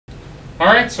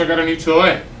Alright, so I got a new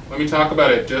toy. Let me talk about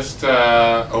it just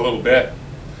a little bit.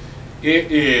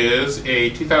 It is a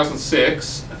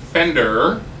 2006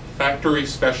 Fender Factory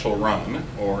Special Run,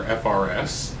 or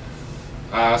FRS,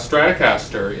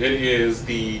 Stratocaster. It is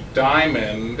the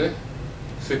Diamond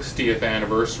 60th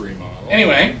anniversary model.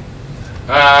 Anyway,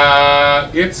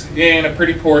 it's in a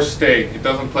pretty poor state. It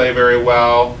doesn't play very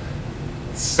well.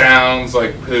 It sounds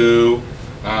like poo.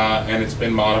 And it's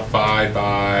been modified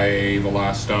by the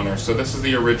last owner. So this is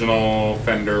the original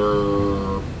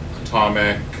Fender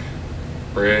Atomic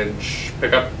bridge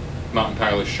pickup. Not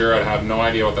entirely sure. I have no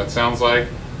idea what that sounds like.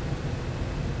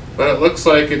 But it looks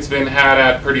like it's been had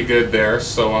at pretty good there,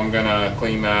 so I'm going to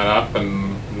clean that up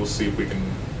and we'll see if we can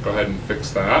go ahead and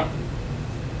fix that.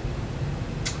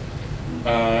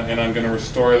 And I'm going to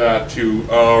restore that to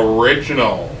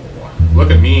original. Look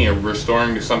at me,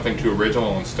 restoring to something to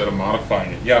original instead of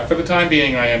modifying it. Yeah, for the time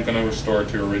being I am going to restore it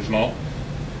to original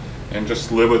and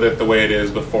just live with it the way it is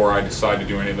before I decide to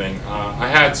do anything. I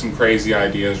had some crazy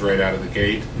ideas right out of the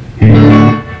gate.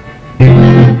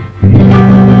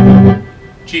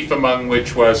 Chief among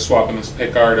which was swapping this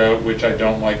pickguard out, which I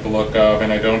don't like the look of,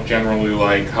 and I don't generally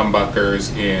like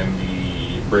humbuckers in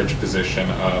the bridge position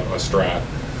of a Strat.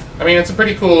 I mean, it's a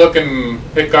pretty cool looking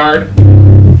pickguard.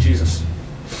 Jesus.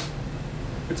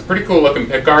 It's a pretty cool looking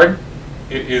pickguard.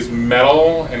 It is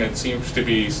metal and it seems to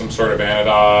be some sort of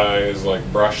anodized, like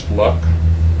brushed look.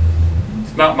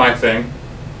 It's not my thing.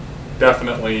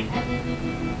 Definitely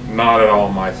not at all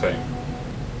my thing.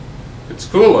 It's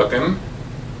cool looking,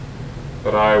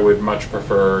 but I would much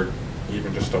prefer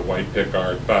even just a white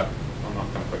pickguard, but I'm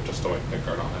not going to put just a white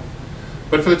pickguard on it.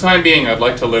 But for the time being, I'd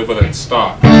like to live with it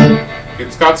stock.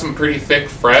 It's got some pretty thick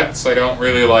frets. I don't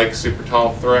really like super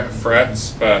tall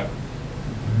frets, but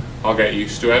I'll get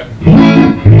used to it.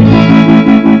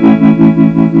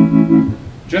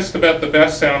 Just about the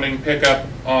best sounding pickup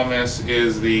on this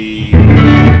is the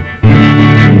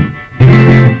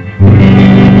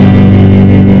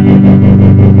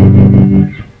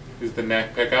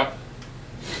neck pickup,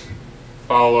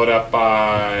 followed up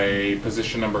by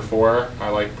position number 4. I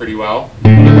like pretty well.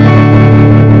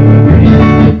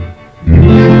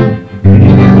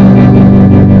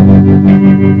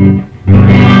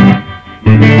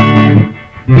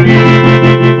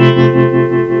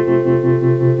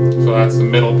 So that's the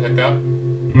middle pickup.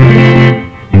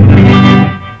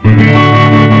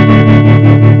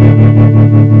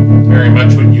 Very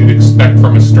much what you'd expect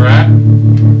from a Strat.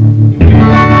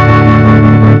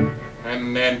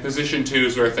 And then position 2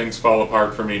 is where things fall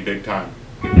apart for me big time.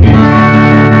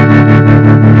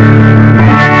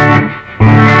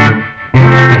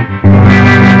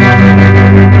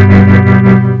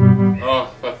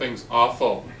 Oh, that thing's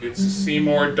awful. It's a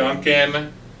Seymour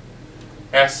Duncan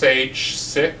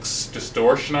SH6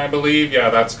 distortion, I believe. Yeah,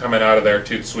 that's coming out of there,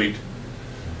 toot sweet.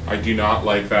 I do not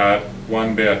like that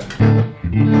one bit.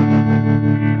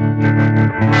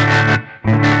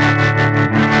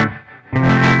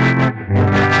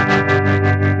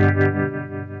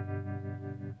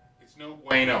 It's no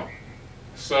bueno.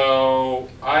 So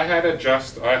I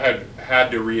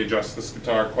had to readjust this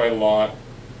guitar quite a lot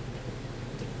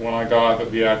when I got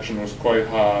that the action was quite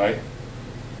high.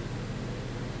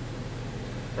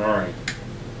 Alright,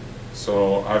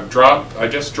 so I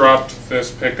just dropped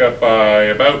this pickup by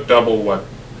about double what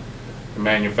the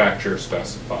manufacturer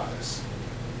specifies.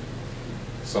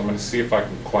 So I'm going to see if I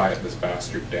can quiet this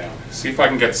bastard down. See if I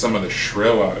can get some of the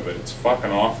shrill out of it. It's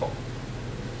fucking awful.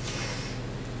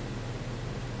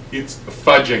 It's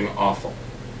fudging awful.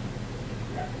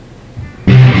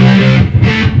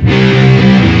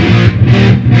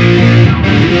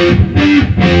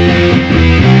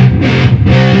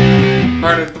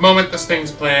 Alright, at the moment this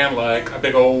thing's playing like a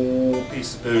big old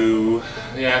piece of poo.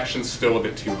 The action's still a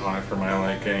bit too high for my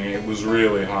liking. It was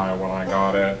really high when I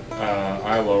got it.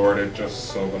 I lowered it just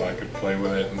so that I could play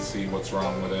with it and see what's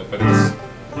wrong with it, but it's...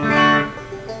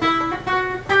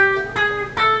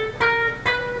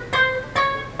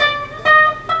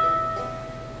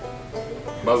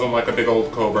 buzzing like a big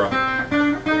old cobra.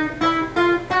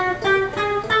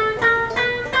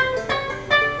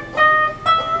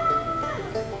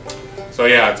 So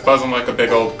yeah, it's buzzing like a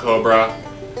big old cobra,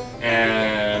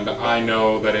 and I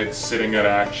know that it's sitting at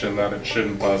action that it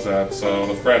shouldn't buzz at, so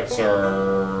the frets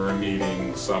are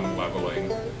needing some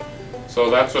leveling.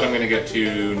 So that's what I'm going to get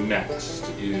to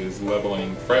next, is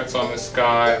leveling frets on this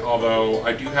guy, although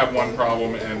I do have one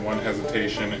problem and one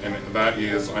hesitation, and that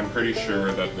is I'm pretty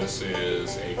sure that this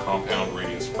is a compound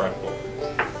radius fretboard.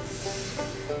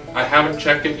 I haven't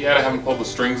checked it yet, I haven't pulled the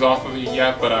strings off of it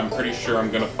yet, but I'm pretty sure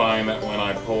I'm going to find that when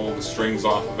I pull the strings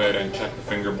off of it and check the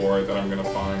fingerboard, that I'm going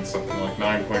to find something like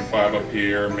 9.5 up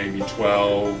here, maybe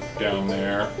 12 down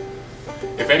there.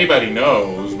 If anybody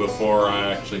knows, before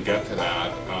I actually get to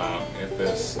that, if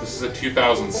this is a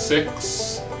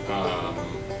 2006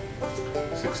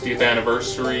 60th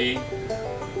anniversary,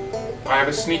 I have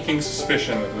a sneaking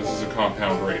suspicion that this is a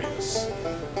compound radius,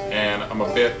 and I'm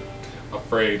a bit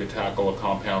afraid to tackle a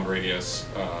compound radius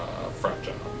fret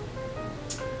job.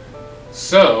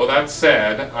 So that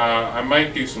said, I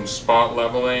might do some spot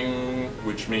leveling,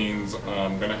 which means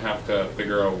I'm going to have to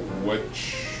figure out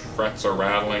which frets are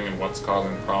rattling and what's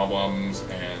causing problems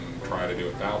and try to do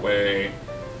it that way.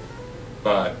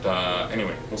 But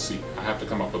anyway, we'll see. I have to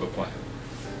come up with a plan.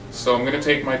 So I'm going to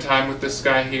take my time with this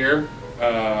guy here.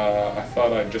 I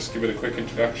thought I'd just give it a quick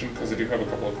introduction because I do have a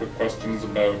couple of quick questions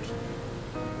about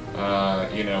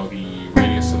you know, the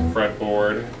radius of the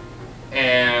fretboard,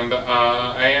 and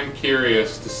I am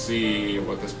curious to see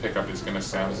what this pickup is going to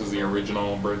sound. This is the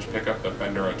original bridge pickup, the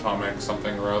Fender Atomic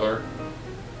something or other.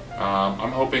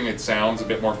 I'm hoping it sounds a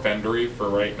bit more Fendery for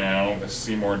right now. The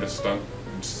Seymour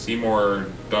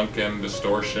Duncan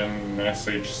Distortion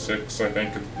SH6, I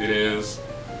think it is.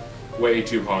 Way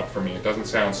too hot for me. It doesn't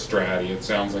sound stratty. It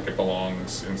sounds like it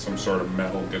belongs in some sort of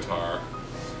metal guitar.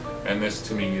 And this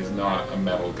to me is not a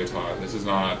metal guitar. This is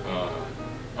not,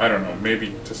 I don't know,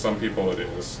 maybe to some people it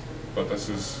is, but this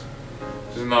is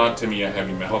not to me a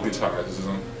heavy metal guitar. This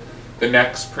isn't. The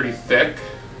neck's pretty thick.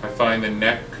 I find the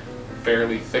neck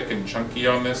fairly thick and chunky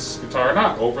on this guitar.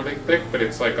 Not overly thick, but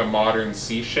it's like a modern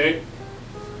C shape.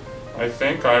 I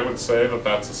think I would say that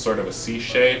that's a sort of a C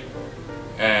shape,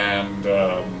 and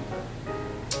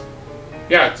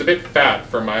yeah, it's a bit fat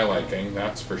for my liking,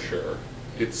 that's for sure.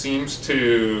 It seems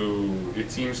to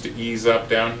ease up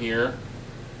down here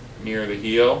near the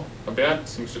heel a bit. It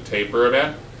seems to taper a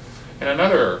bit. And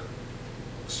another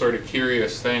sort of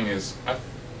curious thing is I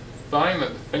find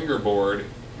that the fingerboard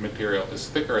material is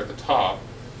thicker at the top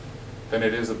than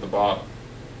it is at the bottom,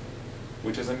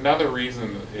 which is another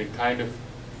reason that it kind of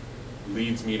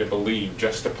leads me to believe,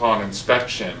 just upon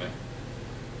inspection,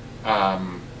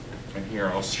 and here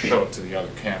I'll show it to the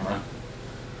other camera,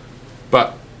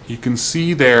 but you can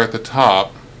see there at the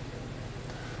top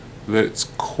that it's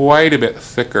quite a bit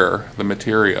thicker, the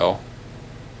material,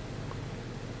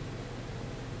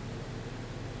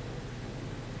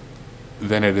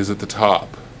 than it is at the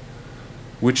top,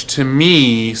 which to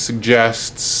me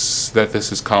suggests that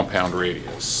this is compound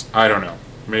radius. I don't know,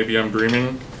 maybe I'm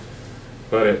dreaming,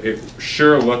 but it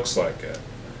sure looks like it.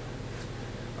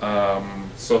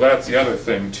 So that's the other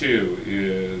thing too,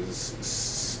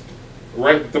 is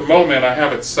right at the moment I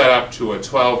have it set up to a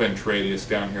 12-inch radius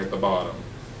down here at the bottom.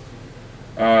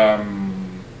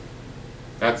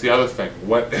 That's the other thing.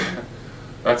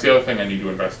 That's the other thing I need to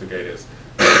investigate is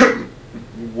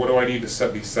what do I need to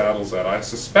set these saddles at? I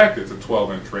suspect it's a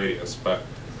 12-inch radius, but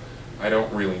I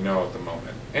don't really know at the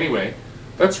moment. Anyway,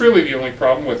 that's really the only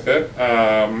problem with it.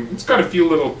 It's got a few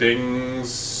little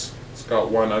dings. It's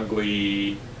got one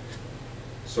ugly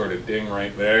sort of ding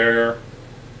right there.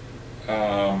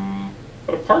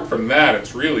 But apart from that,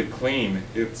 it's really clean.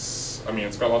 I mean,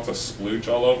 it's got lots of splooge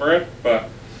all over it, but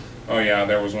oh yeah,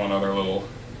 there was one other little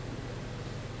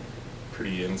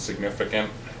pretty insignificant,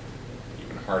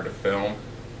 even hard to film.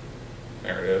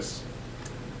 There it is.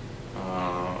 And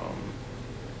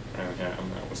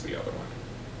that was the other one.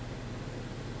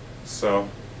 So,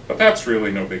 but that's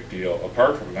really no big deal.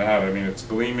 Apart from that, I mean, it's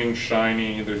gleaming,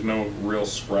 shiny, there's no real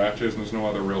scratches, there's no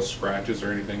other real scratches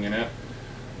or anything in it.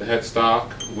 The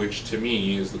headstock, which to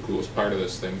me is the coolest part of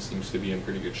this thing, seems to be in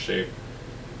pretty good shape.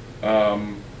 But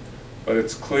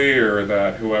it's clear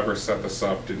that whoever set this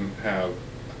up didn't have a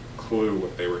clue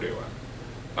what they were doing.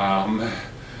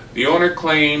 The owner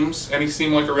claims, and he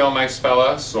seemed like a real nice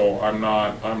fella, so I'm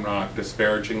not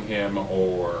disparaging him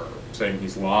or saying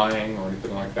he's lying or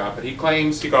anything like that, but he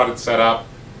claims he got it set up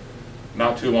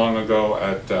not too long ago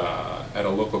at a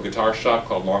local guitar shop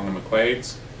called Long and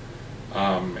McQuaid's,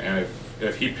 and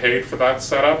if he paid for that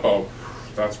setup, oh,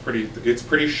 it's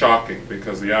pretty shocking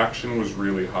because the action was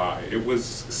really high. It was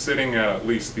sitting at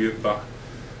least the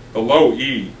low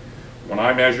E. When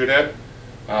I measured it,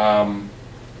 I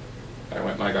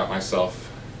went and I got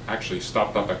myself, actually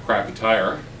stopped up at Crappy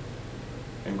Tire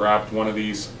and grabbed one of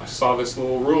these. I saw this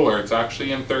little ruler. It's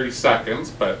actually in 30 seconds,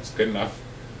 but it's good enough.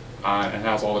 And it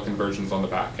has all the conversions on the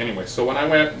back. Anyway, so when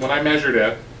I measured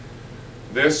it,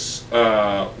 this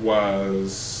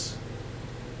was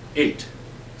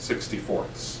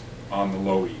 8/64 on the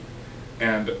low E.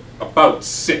 and about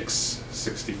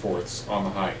 6/64 on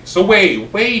the high. So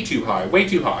way too high, way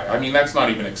too high. I mean, that's not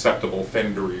even acceptable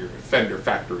Fender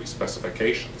factory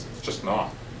specifications. It's just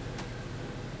not.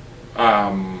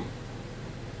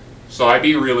 So I'd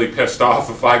be really pissed off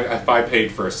if I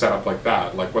paid for a setup like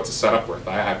that. Like, what's a setup worth?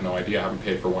 I have no idea. I haven't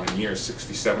paid for one in years.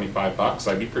 60, 75 bucks.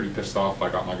 I'd be pretty pissed off if I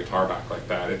got my guitar back like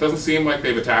that. It doesn't seem like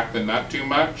they've attacked the nut too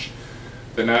much.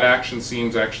 The nut action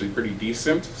seems actually pretty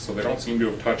decent, so they don't seem to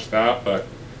have touched that, but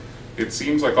it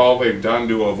seems like all they've done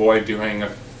to avoid doing a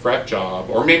fret job,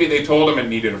 or maybe they told them it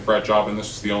needed a fret job and this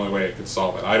was the only way it could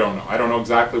solve it. I don't know. I don't know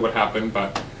exactly what happened,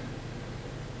 but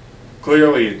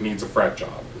clearly it needs a fret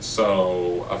job.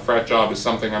 So a fret job is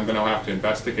something I'm going to have to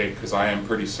investigate, because I am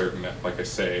pretty certain that, like I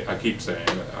keep saying,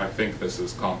 that I think this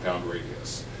is compound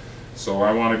radius. So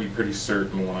I want to be pretty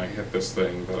certain when I hit this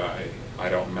thing that I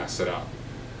don't mess it up.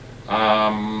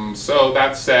 So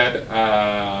that said,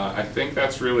 I think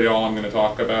that's really all I'm going to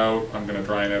talk about. I'm going to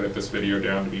try and edit this video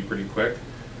down to be pretty quick.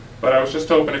 But I was just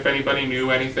hoping if anybody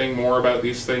knew anything more about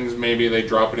these things, maybe they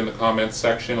drop it in the comments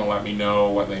section and let me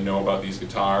know what they know about these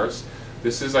guitars.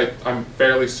 This is, I'm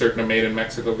fairly certain, a made in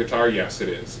Mexico guitar. Yes, it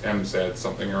is. MZ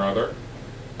something or other.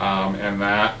 And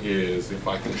that is, if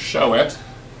I can show it,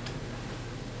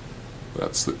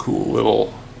 that's the cool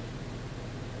little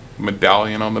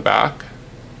medallion on the back.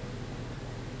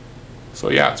 So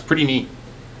yeah, it's pretty neat.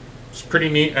 It's pretty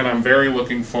neat, and I'm very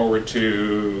looking forward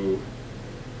to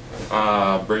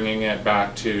bringing it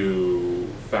back to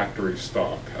factory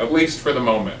stock, at least for the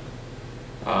moment.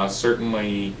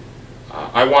 Certainly,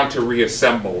 I want to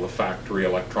reassemble the factory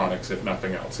electronics, if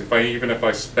nothing else. Even if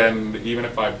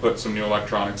I put some new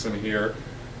electronics in here,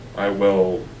 I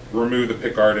will remove the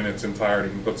pickguard in its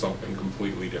entirety and put something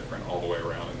completely different all the way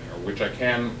around in there, which I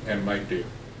can and might do.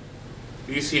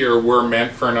 These here were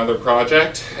meant for another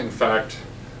project. In fact,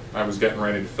 I was getting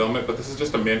ready to film it, but this is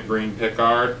just a mint green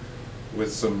pickguard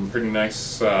with some pretty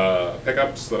nice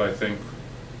pickups that I think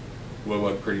will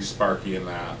look pretty sparky in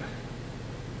that.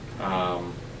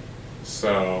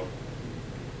 So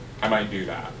I might do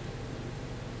that.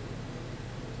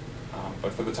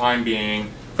 But for the time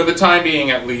being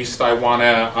at least, I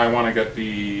wanna get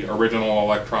the original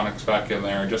electronics back in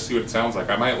there and just see what it sounds like.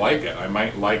 I might like it. I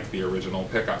might like the original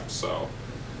pickups. So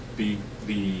the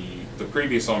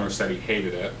previous owner said he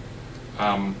hated it.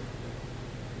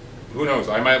 Who knows?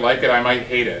 I might like it. I might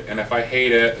hate it. And if I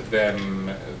hate it,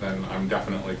 then I'm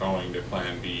definitely going to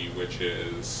Plan B, which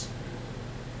is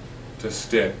to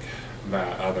stick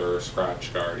that other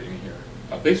scratch guard in here,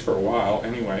 at least for a while.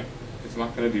 Anyway, it's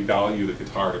not going to devalue the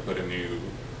guitar to put a new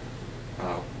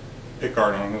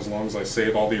pickguard on, as long as I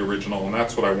save all the original, and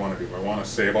that's what I want to do. I want to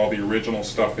save all the original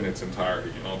stuff in its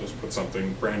entirety, and I'll just put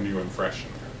something brand new and fresh in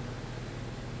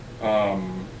there.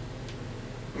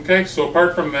 Okay, so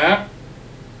apart from that,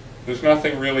 there's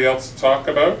nothing really else to talk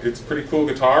about. It's a pretty cool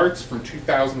guitar. It's from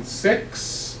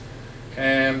 2006.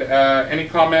 And any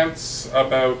comments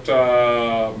about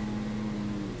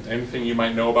anything you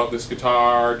might know about this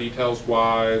guitar,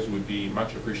 details-wise, would be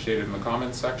much appreciated in the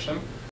comments section.